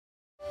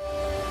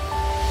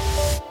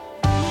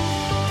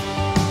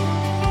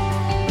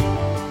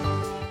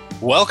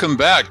Welcome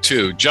back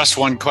to Just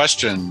One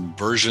Question,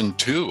 version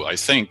 2, I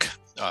think.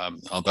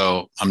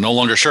 Although I'm no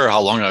longer sure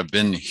how long I've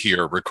been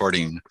here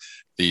recording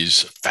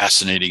these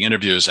fascinating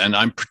interviews. And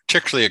I'm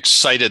particularly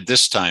excited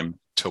this time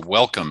to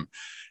welcome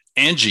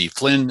Angie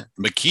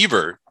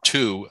Flynn-Mclver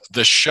to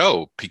the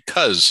show,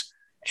 because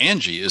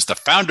Angie is the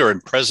founder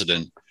and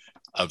president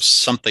of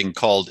something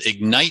called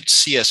Ignite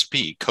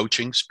CSP,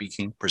 coaching,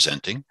 speaking,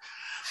 presenting,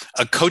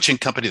 a coaching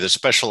company that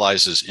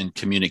specializes in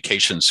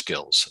communication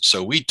skills.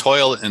 So we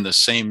toil in the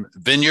same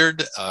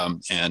vineyard.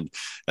 And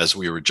as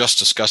we were just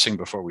discussing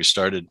before we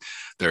started,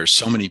 there are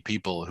so many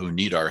people who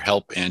need our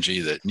help, Angie,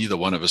 that neither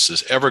one of us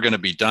is ever going to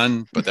be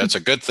done, but that's a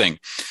good thing.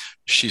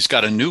 She's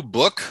got a new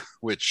book,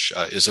 which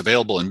is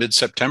available in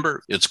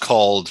mid-September. It's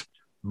called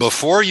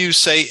Before You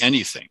Say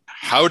Anything: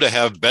 How to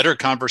Have Better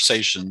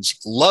Conversations,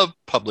 Love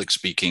Public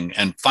Speaking,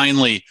 and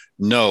Finally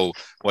Know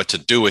What to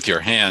Do with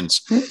Your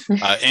Hands.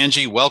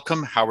 Angie,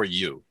 welcome. How are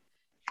you?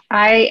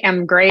 I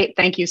am great.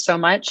 Thank you so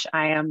much.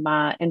 I am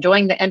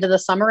enjoying the end of the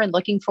summer and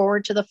looking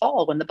forward to the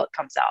fall when the book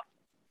comes out.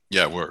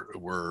 Yeah,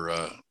 we're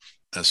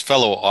as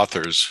fellow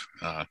authors,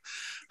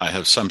 I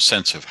have some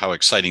sense of how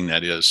exciting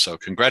that is. So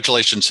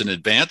congratulations in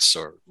advance,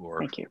 or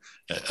Thank you.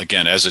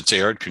 Again, as it's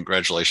aired,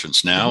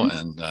 congratulations now,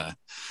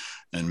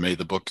 and may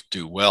the book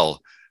do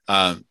well.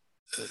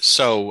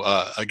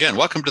 So again,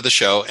 welcome to the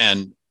show,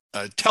 and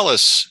tell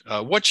us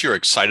what you're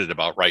excited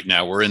about right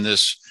now. We're in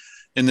this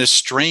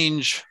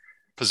strange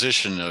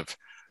position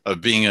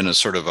of being in a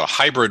sort of a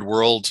hybrid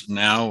world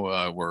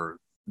now. We're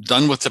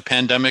done with the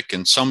pandemic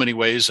in so many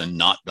ways and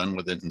not done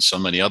with it in so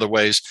many other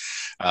ways.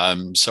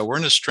 So we're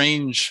in a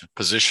strange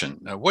position.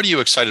 What are you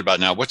excited about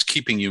now? What's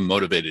keeping you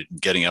motivated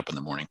and getting up in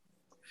the morning?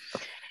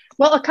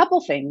 Well, a couple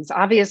things.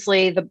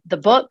 Obviously, the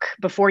book,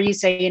 Before You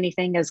Say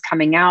Anything, is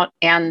coming out.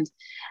 And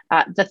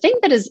the thing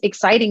that is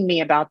exciting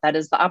me about that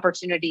is the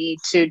opportunity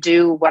to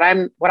do what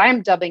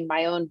I'm dubbing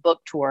my own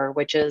book tour,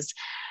 which is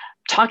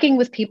talking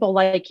with people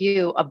like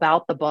you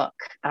about the book,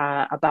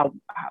 about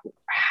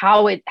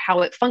how it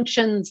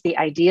functions, the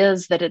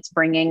ideas that it's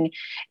bringing.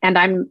 And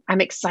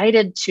I'm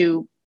excited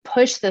to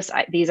push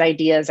these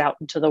ideas out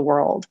into the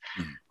world.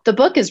 Mm-hmm. The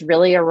book is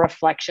really a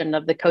reflection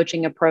of the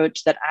coaching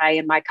approach that I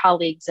and my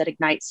colleagues at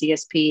Ignite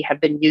CSP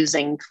have been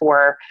using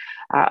for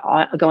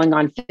going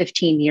on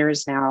 15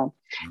 years now.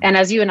 Mm-hmm. And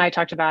as you and I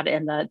talked about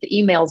in the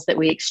emails that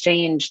we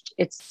exchanged,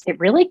 it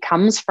really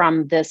comes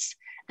from this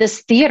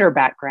theater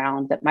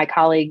background that my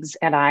colleagues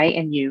and I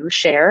and you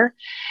share.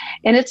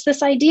 And it's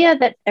this idea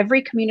that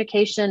every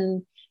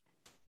communication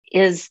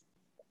is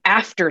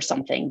after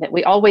something, that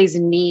we always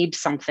need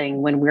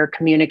something when we're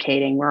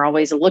communicating. We're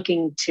always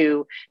looking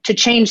to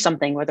change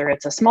something, whether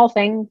it's a small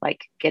thing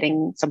like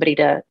getting somebody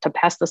to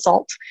pass the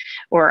salt,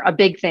 or a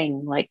big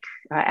thing like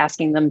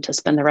asking them to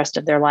spend the rest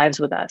of their lives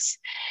with us.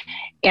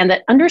 And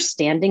that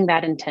understanding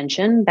that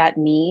intention, that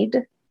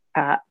need,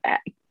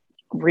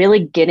 really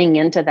getting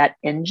into that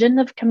engine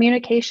of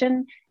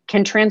communication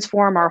can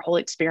transform our whole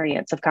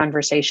experience of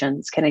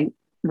conversations, can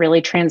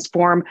really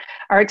transform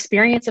our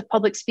experience of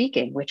public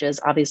speaking, which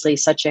is obviously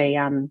such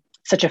a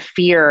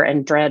fear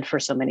and dread for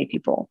so many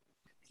people.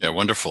 Yeah,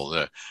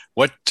 wonderful.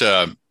 Well,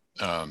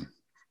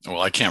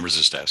 I can't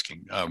resist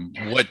asking,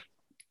 what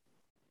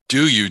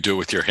do you do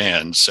with your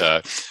hands?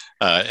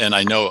 And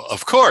I know,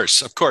 of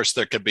course,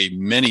 there could be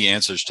many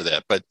answers to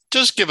that, but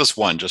just give us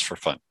one just for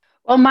fun.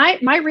 Well,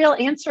 my real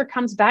answer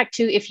comes back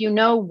to, if you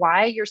know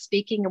why you're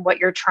speaking and what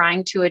you're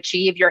trying to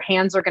achieve, your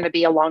hands are going to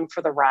be along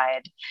for the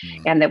ride.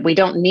 And that we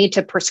don't need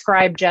to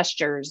prescribe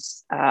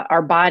gestures.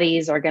 Our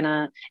bodies are going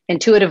to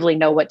intuitively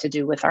know what to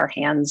do with our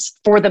hands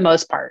for the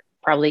most part,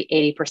 probably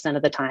 80%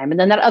 of the time. And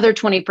then that other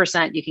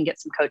 20%, you can get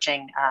some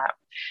coaching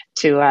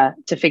to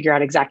figure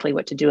out exactly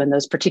what to do in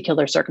those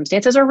particular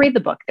circumstances, or read the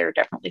book. There are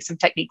definitely some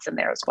techniques in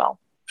there as well.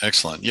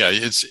 Excellent. Yeah,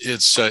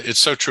 it's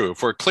so true.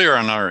 If we're clear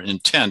on our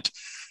intent,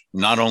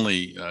 not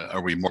only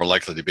are we more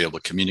likely to be able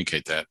to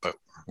communicate that, but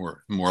we're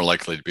more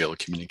likely to be able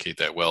to communicate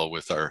that well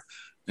with our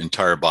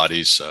entire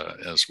bodies,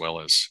 as well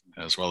as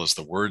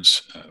the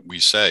words we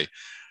say.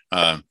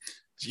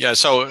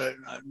 So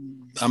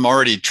I'm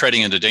already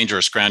treading into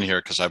dangerous ground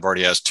here, because I've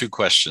already asked 2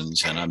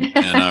 questions, and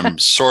I'm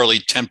sorely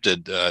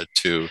tempted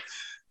to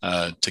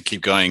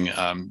keep going.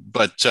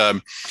 But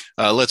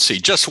let's see,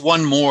 just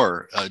one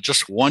more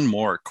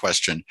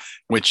question,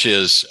 which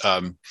is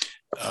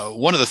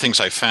one of the things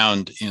I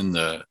found in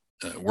the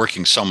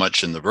working so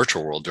much in the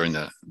virtual world during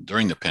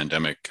the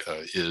pandemic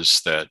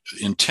is that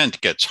intent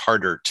gets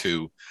harder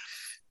to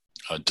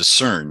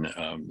discern.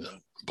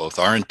 Both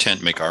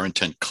make our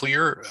intent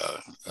clear,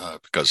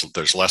 because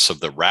there's less of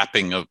the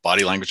wrapping of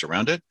body language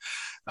around it.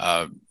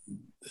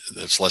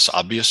 That's less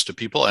obvious to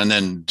people, and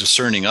then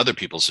discerning other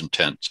people's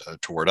intent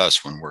toward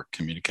us when we're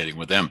communicating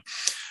with them.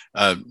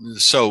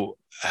 So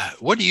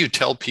what do you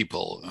tell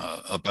people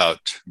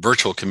about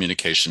virtual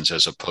communications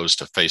as opposed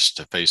to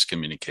face-to-face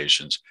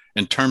communications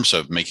in terms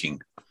of making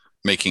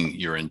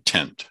your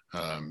intent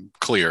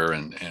clear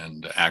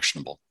and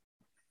actionable?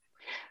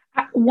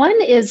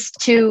 One is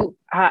to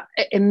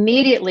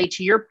immediately,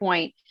 to your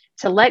point,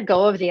 to let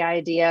go of the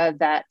idea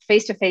that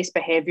face-to-face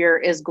behavior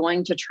is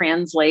going to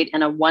translate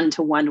in a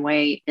one-to-one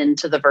way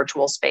into the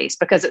virtual space,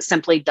 because it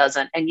simply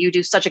doesn't. And you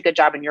do such a good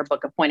job in your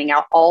book of pointing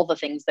out all the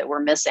things that we're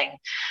missing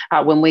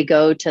when we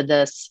go to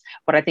this,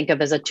 what I think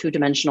of as a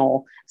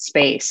two-dimensional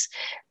space.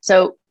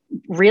 So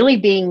really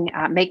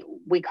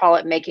we call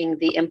it making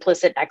the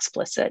implicit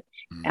explicit,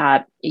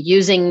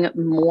 using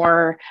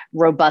more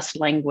robust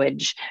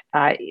language,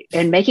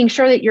 and making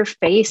sure that your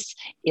face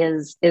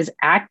is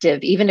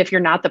active, even if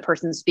you're not the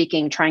person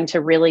speaking, trying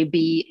to really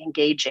be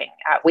engaging.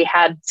 We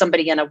had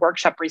somebody in a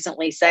workshop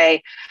recently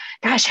say,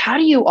 gosh, how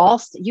do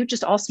you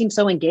just all seem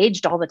so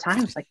engaged all the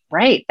time? It's like,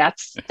 right,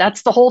 that's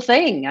the whole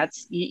thing.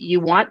 You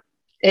want,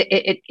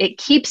 it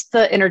keeps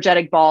the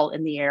energetic ball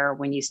in the air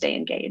when you stay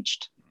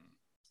engaged.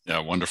 Yeah,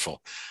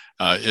 wonderful.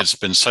 It's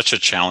been such a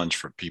challenge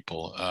for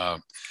people.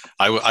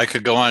 I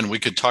could go on. We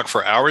could talk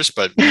for hours,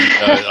 but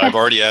I've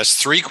already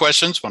asked 3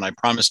 questions when I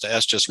promised to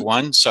ask just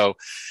one. So,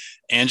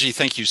 Angie,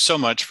 thank you so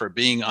much for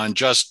being on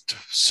just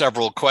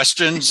several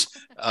questions.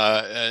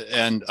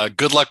 And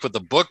good luck with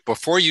the book.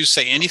 Before you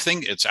say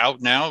anything, it's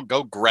out now.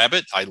 Go grab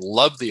it. I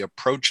love the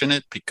approach in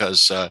it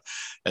because,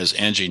 as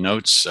Angie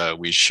notes,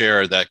 we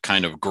share that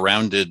kind of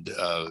grounded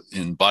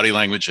in body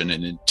language and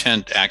an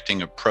intent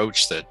acting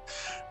approach that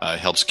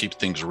helps keep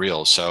things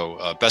real.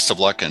 So best of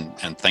luck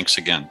and thanks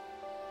again.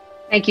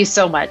 Thank you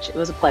so much. It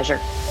was a pleasure.